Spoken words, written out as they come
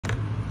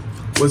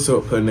What's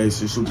up, Put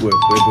Nation? It's your boy,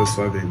 Playboy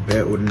Suave,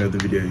 back with another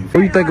video. What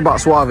do you think about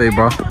Suave,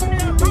 bro?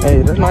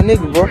 Hey, that's my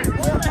nigga, bro.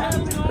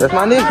 That's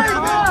my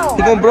nigga.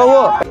 He gonna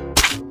blow up.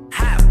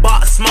 Hot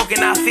box smoking,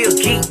 I feel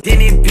geeked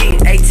in it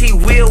beat.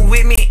 AT wheel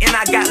with me, and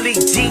I got Leak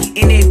G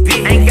in it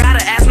beat. Ain't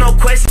gotta ask no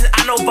questions,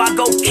 I know if I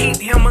go keep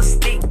him a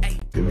stick.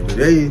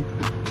 Today's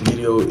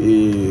video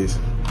is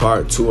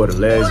part 2 of the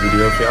last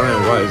video. If y'all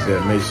ain't watched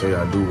that, make sure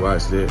y'all do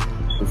watch that.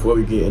 Before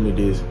we get into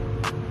this,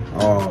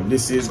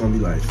 this is gonna be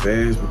like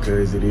fast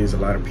because it is a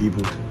lot of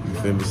people, you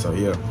feel me? So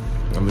yeah,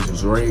 I'm gonna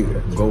just ready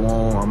to go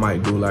on. I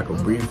might do like a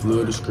brief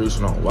little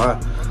description on why,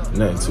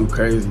 nothing too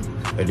crazy,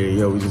 and then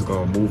yeah, we just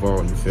gonna move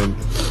on, you feel me?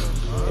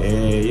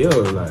 And yeah,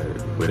 like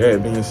with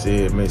that being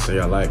said, make sure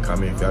y'all like,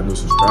 comment, if y'all new,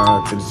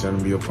 subscribe to the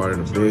channel, be a part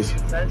of the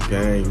best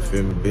gang, you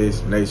feel me?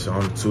 Best nation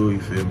on the tour,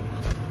 you feel me?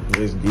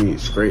 Let's get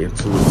straight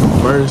into it.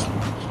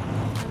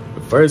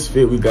 So first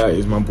fit we got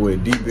is my boy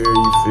D-Berry,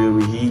 you feel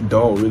me? He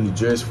don't really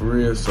dress for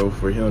real, so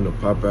for him to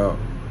pop out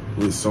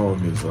with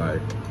something is like,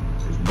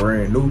 it's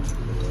brand new.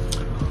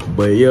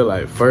 But yeah,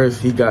 like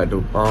first he got the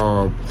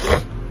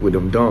with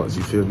them dunks,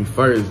 you feel me?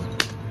 First,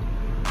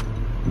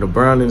 the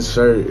brown in the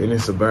shirt and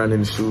it's a brown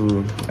in the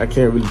shoe. I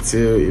can't really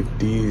tell if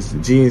these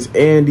jeans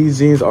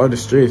are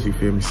distressed, you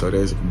feel me? So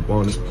that's a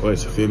bonus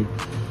point, you feel me?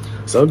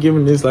 So I'm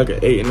giving this like an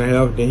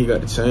 8.5. Then he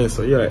got the chain,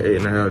 so yeah,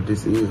 8.5.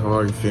 This is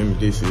hard, you feel me?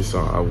 This is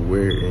something I would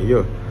wear, and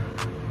yeah,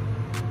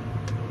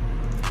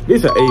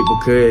 this an 8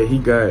 because he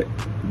got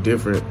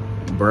different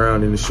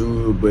brown in the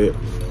shoes. But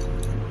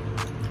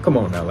come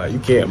on now, like you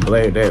can't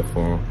blame that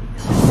for him.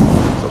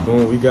 So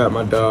boom, we got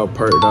my dog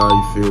Perk Dog,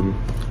 you feel me?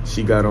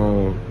 She got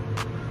on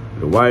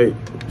the white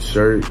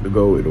shirt to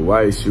go with the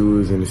white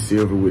shoes and the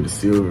silver with the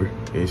silver,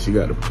 and she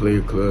got the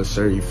Player Club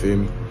shirt, you feel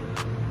me?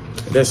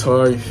 That's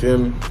hard, you feel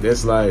me?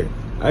 That's like,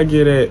 I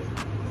get it.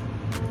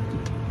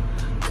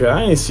 Cause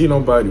I ain't see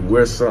nobody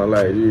wear something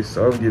like this,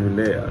 so I'm giving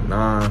that a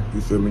 9,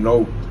 you feel me?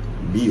 No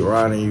beat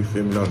riding, you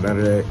feel me? No, none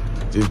of that.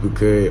 Just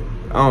because,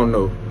 I don't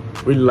know,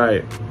 really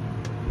like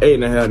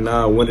 8.5,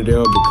 9, one of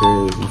them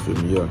because, you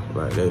feel me? Yeah,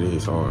 like that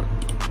is hard.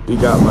 We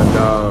got my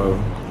dog,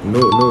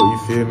 Nook, you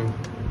feel me?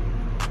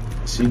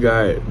 She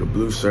got the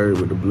blue shirt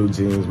with the blue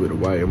jeans with the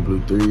white and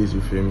blue threes,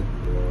 you feel me?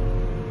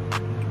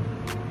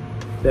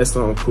 That's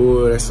something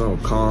cool, that's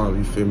something calm,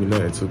 you feel me?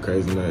 Nothing too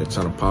crazy, nothing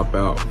trying to pop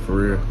out, for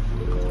real.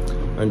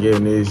 I'm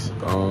getting this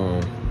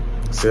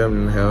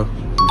 7.5,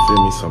 you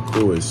feel me? Something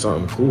cool, it's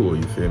something cool,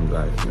 you feel me?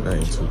 Like,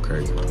 nothing too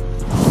crazy. We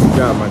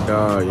got my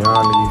dog,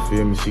 Yana, you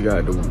feel me? She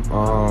got the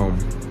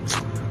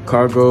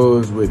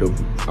cargos with the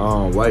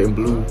white and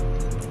blue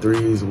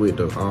threes with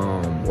the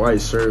white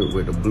shirt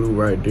with the blue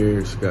right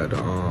there. She got the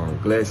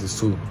glasses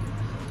too.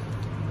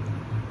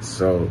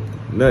 So,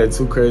 nothing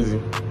too crazy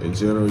in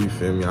general, you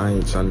feel me? I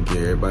ain't trying to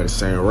get everybody the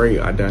same rate.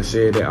 I done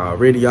said that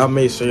already. Y'all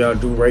make sure y'all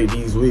do rate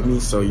these with me,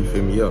 so you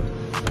feel me up. We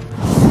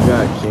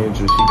got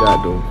Kendra, she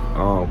got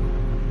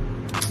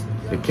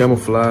the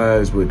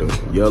camouflage with the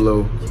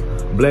yellow,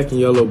 black and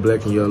yellow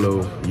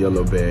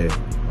bag.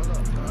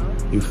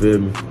 You feel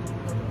me?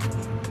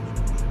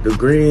 The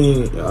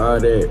green, all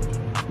that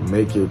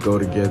make it go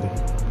together.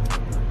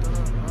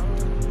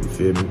 You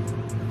feel me?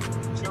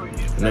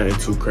 Nothing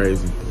too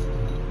crazy.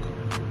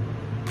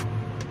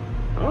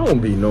 I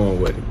don't be knowing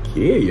what to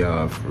get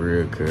y'all for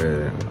real,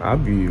 cause I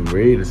be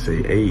ready to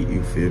say 8,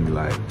 you feel me?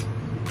 Like,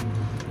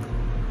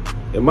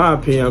 in my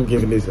opinion, I'm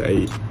giving this an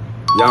 8.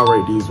 Y'all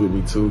rate these with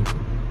me too.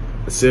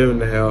 A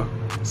 7.5,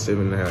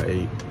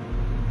 8.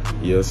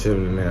 Yeah,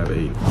 7.5, 8.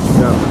 You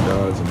got my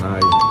dogs and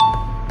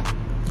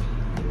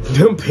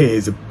them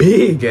pants are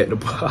big at the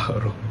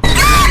bottom.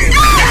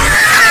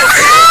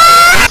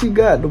 She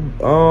got the,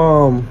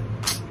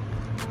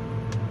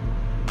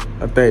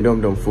 I think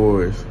them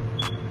 4s.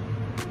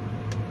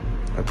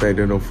 I think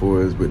they're them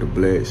 4s with the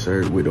black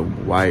shirt, with the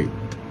white,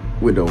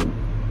 with the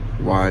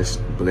washed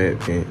black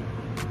pant.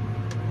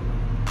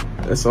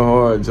 That's a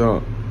hard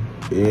jump.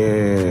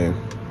 And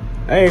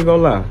I ain't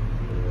gonna lie,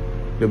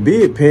 the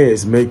big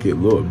pants make it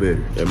look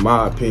better, in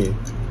my opinion.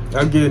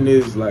 I'm getting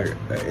this like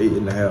an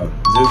 8.5,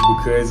 just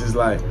because it's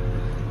like,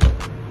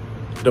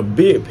 the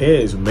big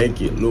pants make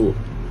it look,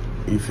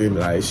 you feel me?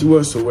 Like, if she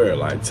was to wear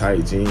like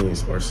tight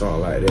jeans or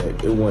something like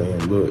that, it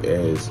wouldn't look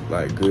as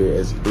like good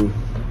as it do.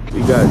 We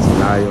got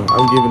Zanaya.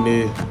 I'm giving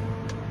it,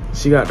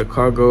 she got the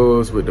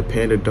cargos with the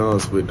panda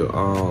dunks with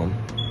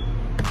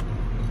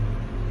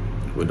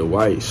the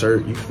white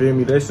shirt, you feel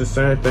me? That's the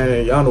same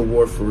thing y'all done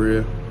wore for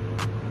real.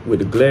 With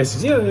the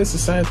glasses, yeah, it's the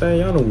same thing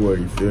y'all done wore,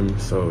 you feel me?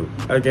 So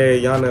I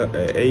gave Yana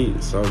an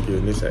 8, so I'm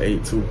giving this an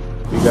 8 too.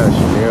 We got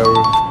Chanel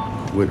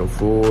with them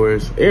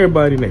 4s.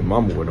 Everybody named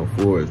mama with them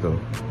 4s though.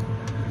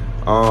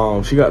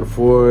 She got the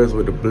 4s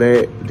with the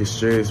black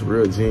distressed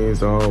real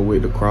jeans on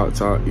with the crop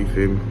top, you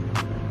feel me?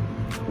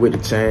 With the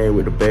chain,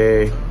 with the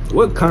bag.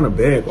 What kind of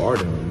bag are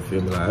them, you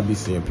feel me? Like, I be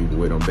seeing people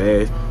with them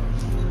bags.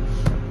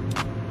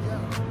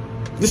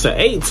 This an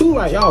 8 too,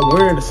 like y'all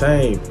wearing the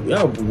same.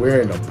 Y'all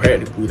wearing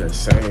practically the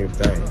same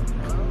thing.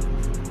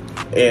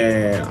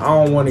 And I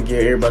don't want to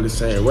get everybody the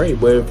same rate,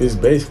 but if it's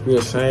basically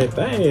the same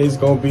thing, it's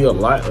gonna be a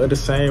lot of the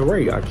same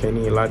rate. I can't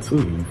even lie to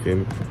you feel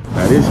me?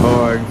 Now this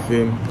hard, you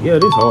feel me? Yeah,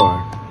 this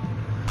hard.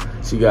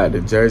 She got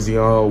the jersey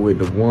on with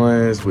the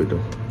ones, with the,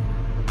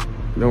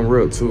 them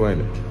real too,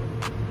 ain't it?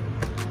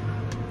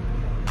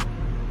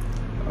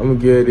 I'm gonna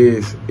give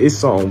this, it's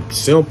something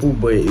simple,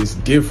 but it's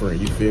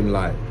different, you feel me?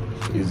 Like,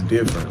 it's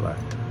different, like.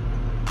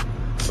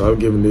 So I'm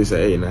giving this an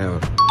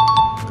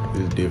 8.5.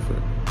 It's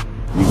different.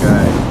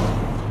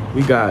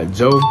 We got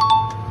Joe.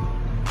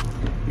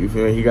 You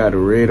feel me? He got the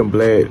red and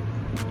black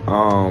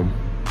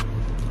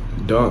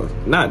dunk.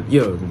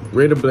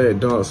 Red and black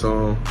dunks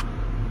on.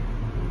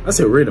 I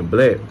said red and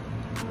black.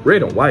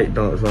 Red and white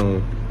dunks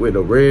on with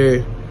the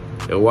red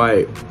and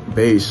white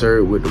beige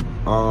shirt with the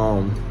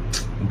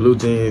blue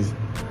jeans.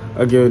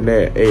 I'll give him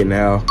that 8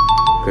 now.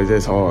 Cause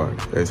that's hard.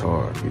 That's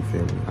hard. You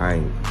feel me? I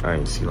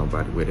ain't see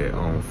nobody with that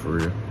on for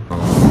real.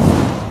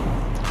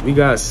 We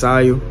got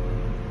Saya.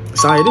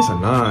 Saya, this a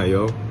 9,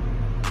 yo.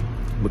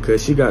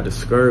 Because she got the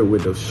skirt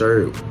with the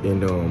shirt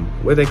and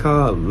what they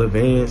call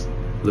Levine's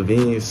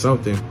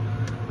something.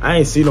 I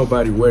ain't see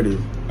nobody wear this.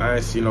 I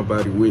ain't see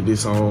nobody with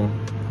this on.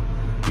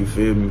 You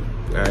feel me?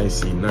 I ain't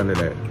see none of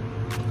that.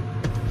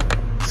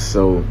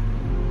 So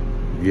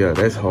yeah,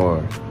 that's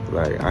hard.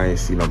 Like I ain't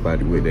see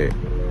nobody with that.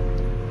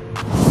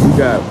 We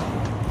got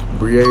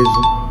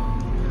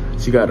Briaza.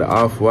 She got the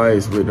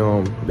off-whites with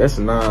that's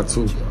a 9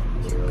 too.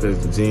 Cause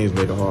the jeans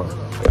made it hard.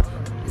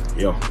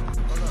 Yo.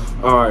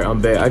 Alright, I'm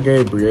back. I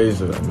gave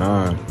Briaza a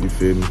 9, you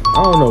feel me?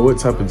 I don't know what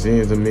type of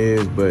jeans them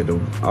is, but the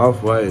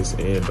off-whites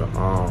and the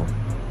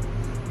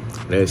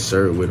that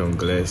shirt with them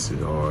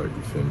glasses hard,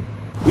 you feel me?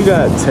 We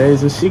got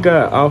Tasia. She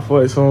got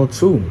off-whites on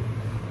too.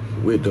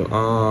 With the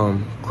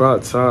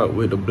crop top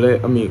with the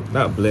black, I mean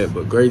not black,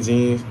 but gray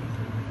jeans.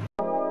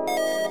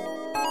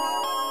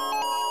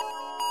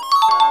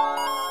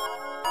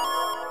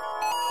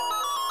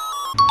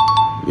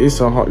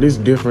 This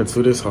different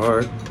too, this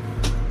hard.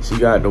 She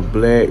got the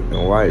black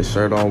and white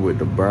shirt on with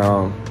the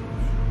brown,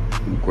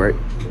 gray.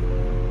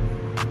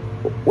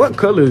 What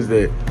color is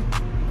that?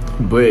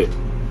 But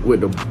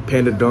with the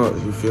panda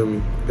dunks, you feel me?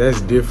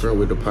 That's different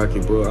with the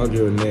pocketbook. I'll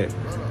give it that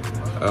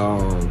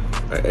an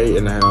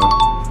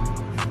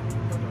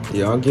 8.5.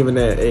 Yeah, I'm giving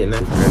that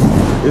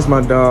 8.5. It's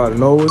my dog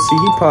Noah. See,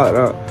 he popped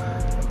out.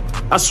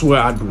 I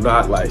swear I do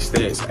not like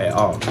stats at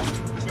all.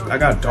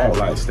 Like I don't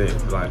like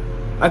stats. Like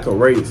I could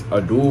rate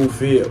a dual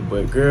fit,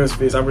 but girls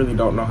fits, I really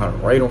don't know how to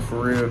rate them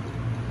for real.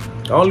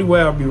 The only way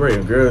I'll be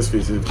rating girls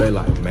fits is if they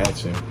like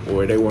matching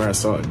or they wearing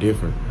something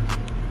different.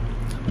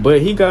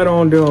 But he got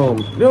on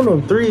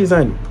them threes,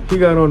 ain't he? He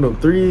got on them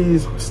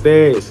threes,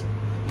 stats,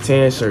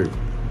 tan shirt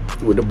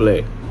with the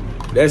black.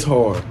 That's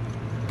hard.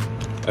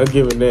 I'm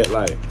giving that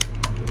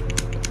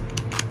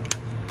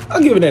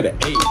an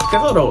 8, cause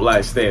I don't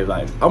like stats.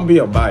 Like I'm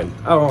being biased.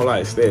 I don't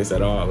like stats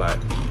at all. Like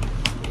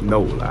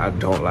no, like, I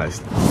don't like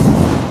stats.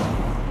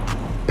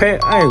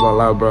 Pat, I ain't gonna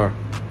lie, bro.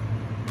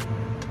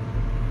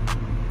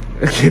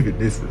 I'm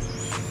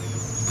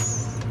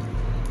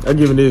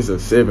giving this a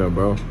 7,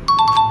 bro.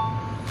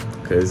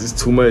 Cause it's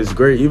too much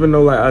gray. Even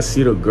though like I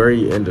see the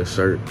gray in the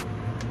shirt.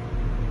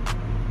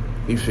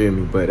 You feel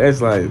me? But that's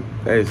too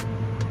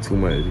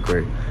much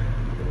gray.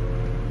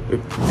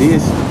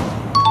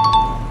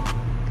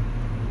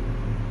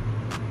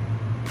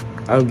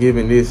 I'm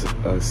giving this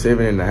a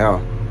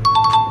 7.5.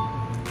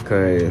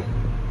 Cause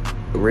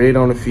red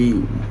on the feet,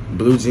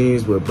 blue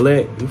jeans with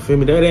black. You feel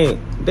me? That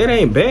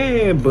ain't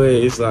bad, but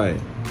it's like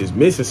it's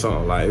missing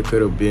something. Like it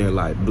could have been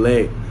like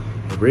black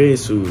and red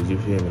shoes. You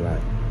feel me?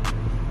 Like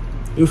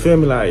you feel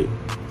me? Like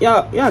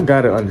y'all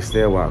gotta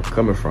understand where I'm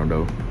coming from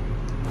though.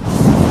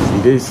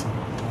 See this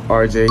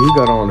RJ, he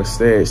got on the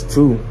stats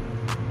too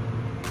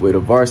with a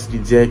varsity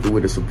jacket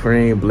with a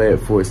Supreme Black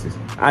Forces.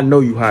 I know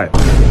you hot.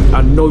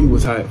 I know you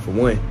was hot for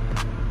one.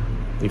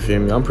 You feel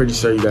me? I'm pretty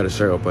sure you got a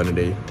shirt up under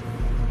there.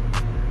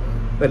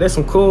 But that's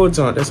some cool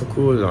junk. That's some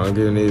cool junk.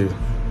 Getting it.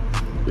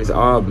 It's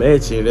all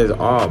matching. That's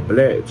all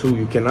black too.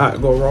 You cannot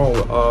go wrong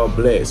with all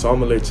black. So I'm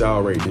gonna let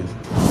y'all rate this.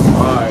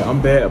 Alright,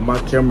 I'm back. My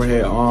camera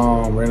had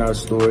ran out of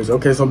storage.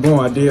 Okay, so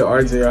boom, I did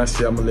RJ. I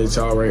said I'm gonna let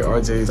y'all rate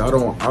RJ's. I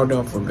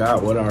done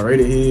forgot what I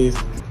rated his.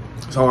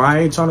 So I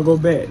ain't trying to go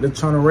back. They're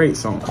trying to rate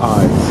something.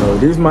 Alright, so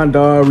this is my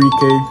dog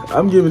Rike.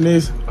 I'm giving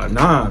this a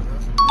 9.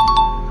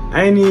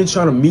 I ain't even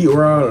trying to meet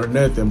around or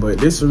nothing, but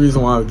this is the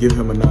reason why I give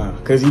him a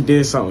 9. Cause he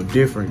did something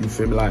different, you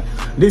feel me? Like,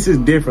 this is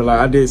different. Like,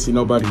 I didn't see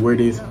nobody wear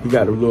this. He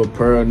got a little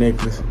pearl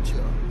necklace.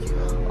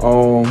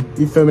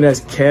 You feel me? That's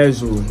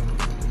casual.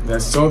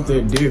 That's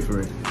something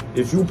different.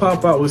 If you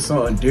pop out with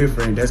something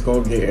different, that's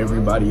gonna get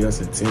everybody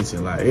else's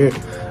attention. Like,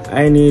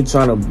 I ain't even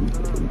trying to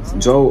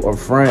joke or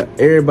front.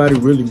 Everybody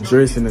really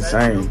dressing the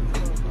same.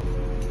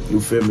 You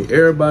feel me?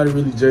 Everybody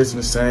really dressing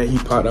the same. He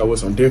popped out with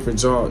some different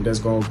junk that's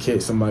gonna catch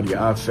somebody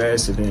out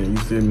faster than, you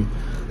feel me?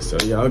 So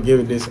yeah, I'll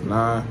give it this a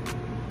 9.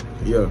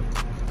 Yeah.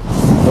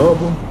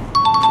 Double.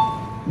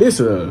 This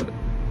a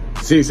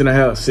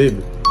 6.5,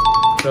 7.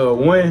 So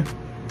 1,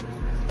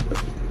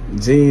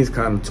 jeans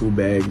kind of too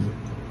baggy.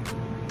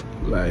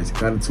 Like it's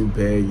kind of too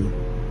baggy.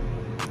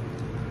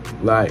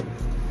 Like,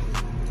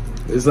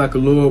 it's like a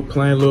little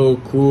plain, little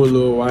cool,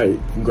 little white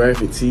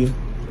graphic tee.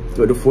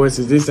 But the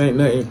forces, this ain't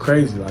nothing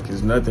crazy. Like,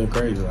 it's nothing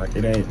crazy. Like,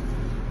 it ain't,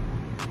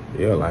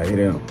 yeah, like, it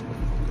ain't.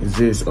 It's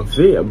just a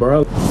fit,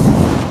 bro.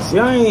 See,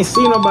 I ain't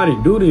seen nobody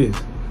do this.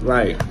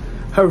 Like,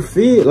 her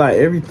fit, like,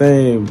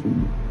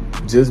 everything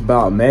just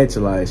about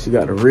matching. Like, she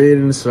got the red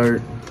in the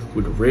shirt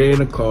with the red in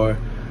the car.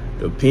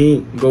 The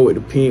pink go with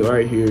the pink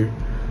right here.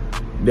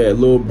 That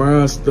little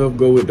brown stuff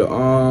go with the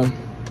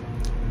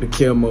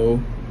camo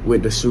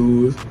with the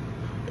shoes.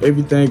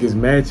 Everything is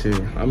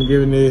matching. I'm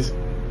giving this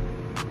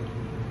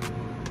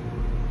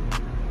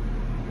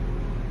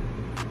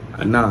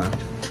a 9.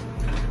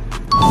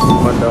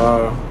 My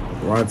dog,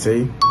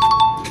 Ronte.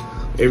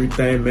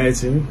 Everything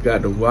matching.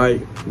 Got the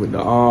white with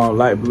the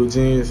light blue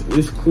jeans.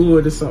 It's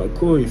cool. This something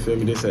cool, you feel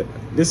me?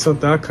 This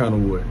something I kind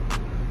of wore.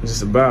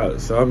 Just about.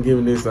 So I'm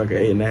giving this like an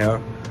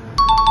 8.5.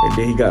 And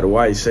then he got the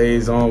white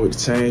shades on with the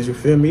chains, you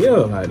feel me? Yeah,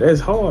 like, that's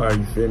hard,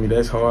 you feel me?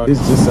 That's hard.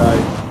 It's just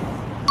like,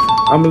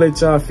 I'm gonna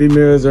let y'all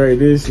females rate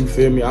this, you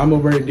feel me? I'm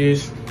gonna rate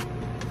this.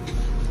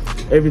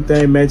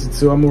 Everything matching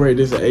too. I'm gonna rate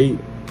this an 8,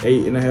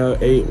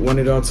 8.5, 8, 1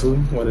 it on 2,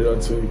 1 it on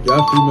 2.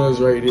 Y'all females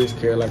rate this,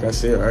 care, like I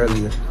said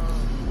earlier.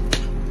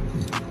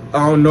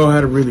 I don't know how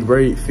to really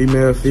rate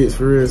female fits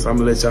for real, so I'm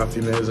gonna let y'all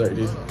females rate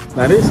this.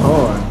 Now, this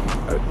hard.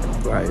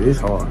 Like, it's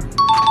hard.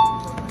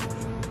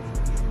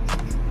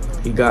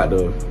 He got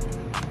them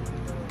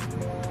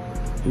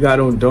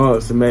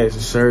dunks to match the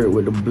shirt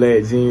with the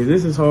black jeans.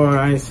 This is hard.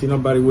 I ain't see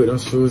nobody with them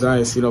shoes. I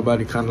ain't see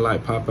nobody kind of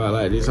like pop out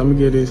like this. I'm gonna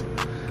give this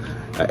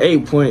an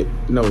 8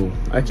 no,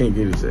 I can't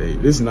give this an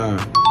 8. This 9.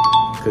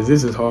 Cause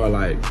this is hard.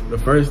 Like, the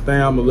first thing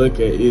I'm gonna look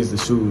at is the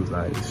shoes.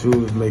 Like, the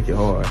shoes make it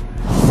hard.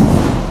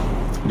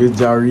 This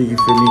Jari, you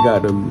feel me,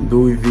 got the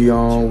Louis V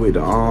on with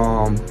the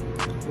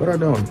what are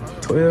they on?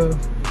 12?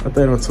 I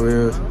think on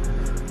 12.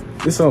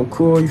 This something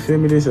cool, you feel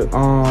me? This is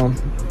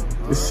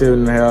it's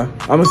 7.5.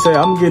 I'm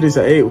gonna give this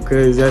an 8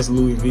 because that's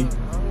Louis V.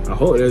 I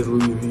hope that's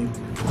Louis V.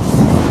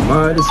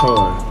 Mine is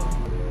hard.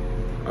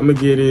 I'm gonna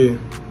get it.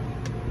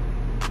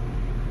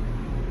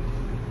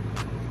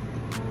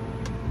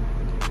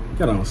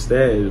 Got on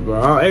stats,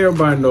 bro.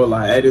 Everybody know,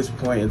 like, at this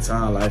point in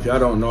time, like, if y'all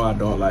don't know, I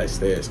don't like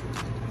stats.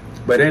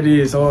 But that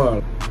is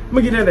hard. I'm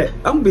gonna get that.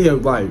 I'm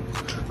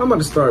about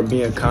to start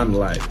being kind of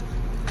like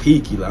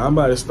peaky. Like, I'm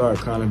about to start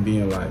kind of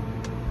being like,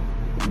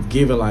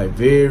 giving like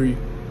very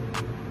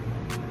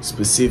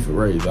specific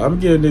rates. I'm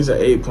giving this an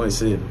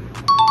 8.7.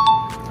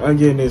 I'm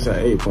giving this an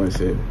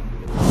 8.7.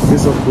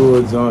 This a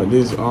cool joint.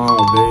 This babe,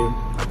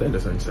 I think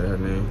that's how you say her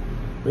name.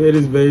 But yeah,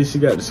 this babe, she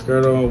got the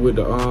skirt on with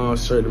the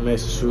shirt to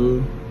match the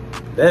shoes.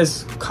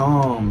 That's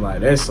calm.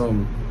 Like, that's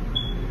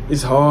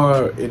it's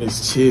hard and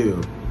it's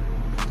chill.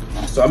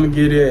 So I'm gonna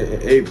give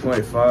it an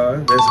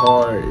 8.5. That's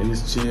hard and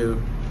it's chill.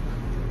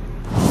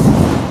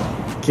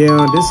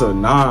 Kim, this a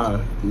 9,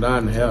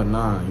 9.5,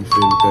 9, you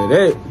feel me?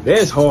 Cause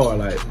that's hard,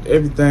 like,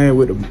 everything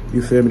with the,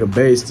 you feel me, the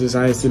baitsters.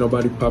 I ain't see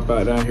nobody pop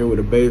out down here with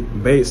the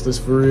baitsters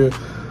for real.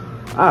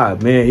 Ah,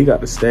 man, he got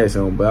the stats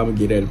on, but I'm gonna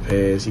give that a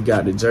pass. He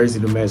got the jersey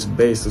to match the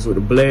baitsters with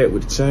the black,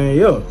 with the chain,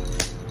 yo.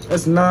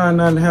 That's 9,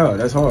 9.5,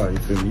 that's hard, you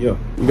feel me, yo.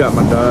 You got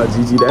my dog,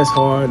 GG, that's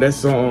hard,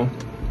 that's I'm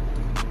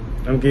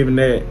giving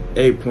that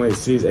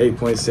 8.6,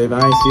 8.7.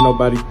 I ain't see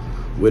nobody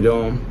with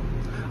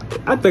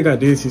I think I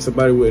did see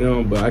somebody with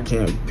them, but I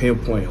can't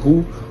pinpoint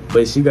who.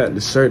 But she got the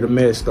shirt to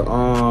match the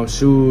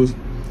shoes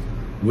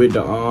with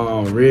the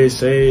red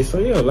shades. So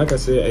yeah, like I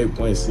said,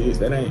 8.6.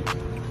 That ain't,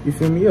 you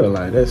feel me? Yeah,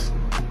 like, that's,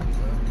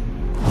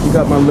 you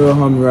got my little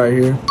homie right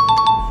here.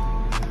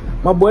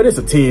 My boy, this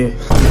a 10.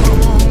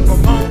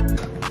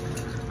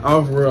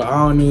 Oh, for real,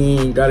 I don't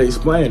even gotta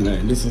explain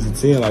that. This is a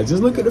 10. Like,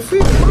 just look at the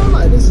fit, bro.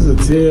 Like, this is a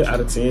 10 out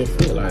of 10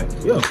 fit. Like,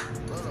 yo.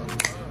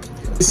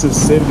 This is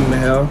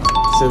 7.5.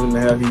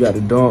 7.5. He got the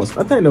dunks.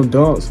 I think them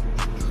dunks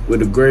with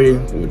the gray,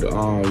 with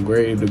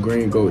the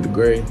green go with the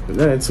gray. But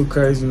nothing too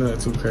crazy,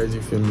 nothing too crazy,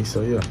 you feel me?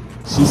 So yeah.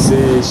 She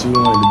said she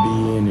wanted to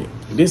be in it.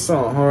 This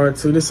something hard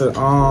too. This a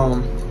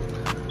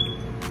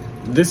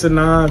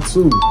 9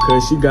 too,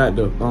 cause she got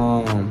the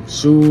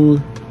shoes,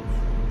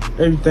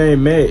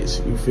 everything match.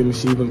 You feel me?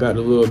 She even got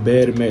the little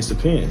bag to match the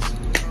pants.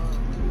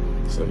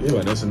 So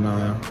yeah, that's a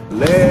 9.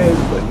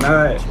 Last but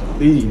not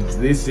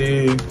least, this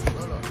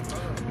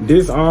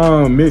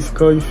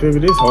Mexico, you feel me?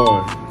 This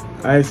hard.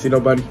 I ain't see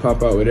nobody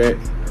pop out with that.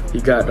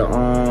 He got the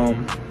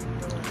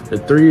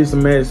 3s to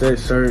match that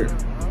shirt.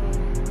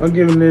 I'm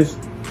giving this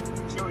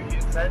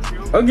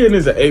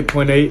an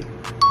 8.8.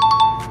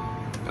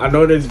 I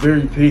know that's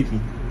very picky,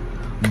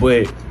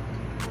 but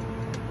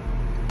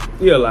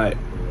yeah, like,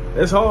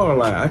 it's hard.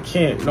 Like,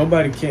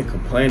 nobody can't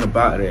complain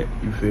about that,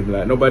 you feel me?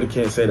 Like, nobody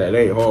can't say that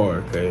ain't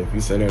hard, cause if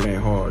you say that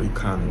ain't hard, you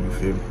kinda, you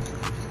feel me?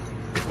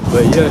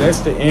 But yeah,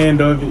 that's the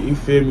end of it, you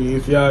feel me?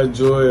 If y'all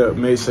enjoy it,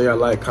 make sure y'all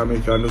like, comment.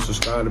 If y'all new,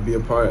 subscribe to be a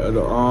part of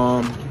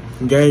the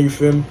game, you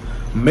feel me?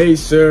 Make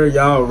sure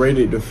y'all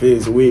rated the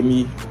fits with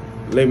me.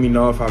 Let me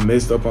know if I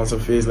messed up on some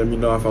fits. Let me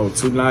know if I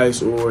was too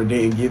nice or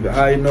didn't give it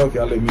high enough.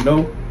 Y'all let me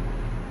know.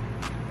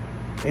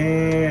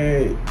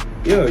 And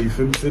yeah, you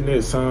feel me? Till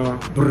next time.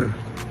 Brr.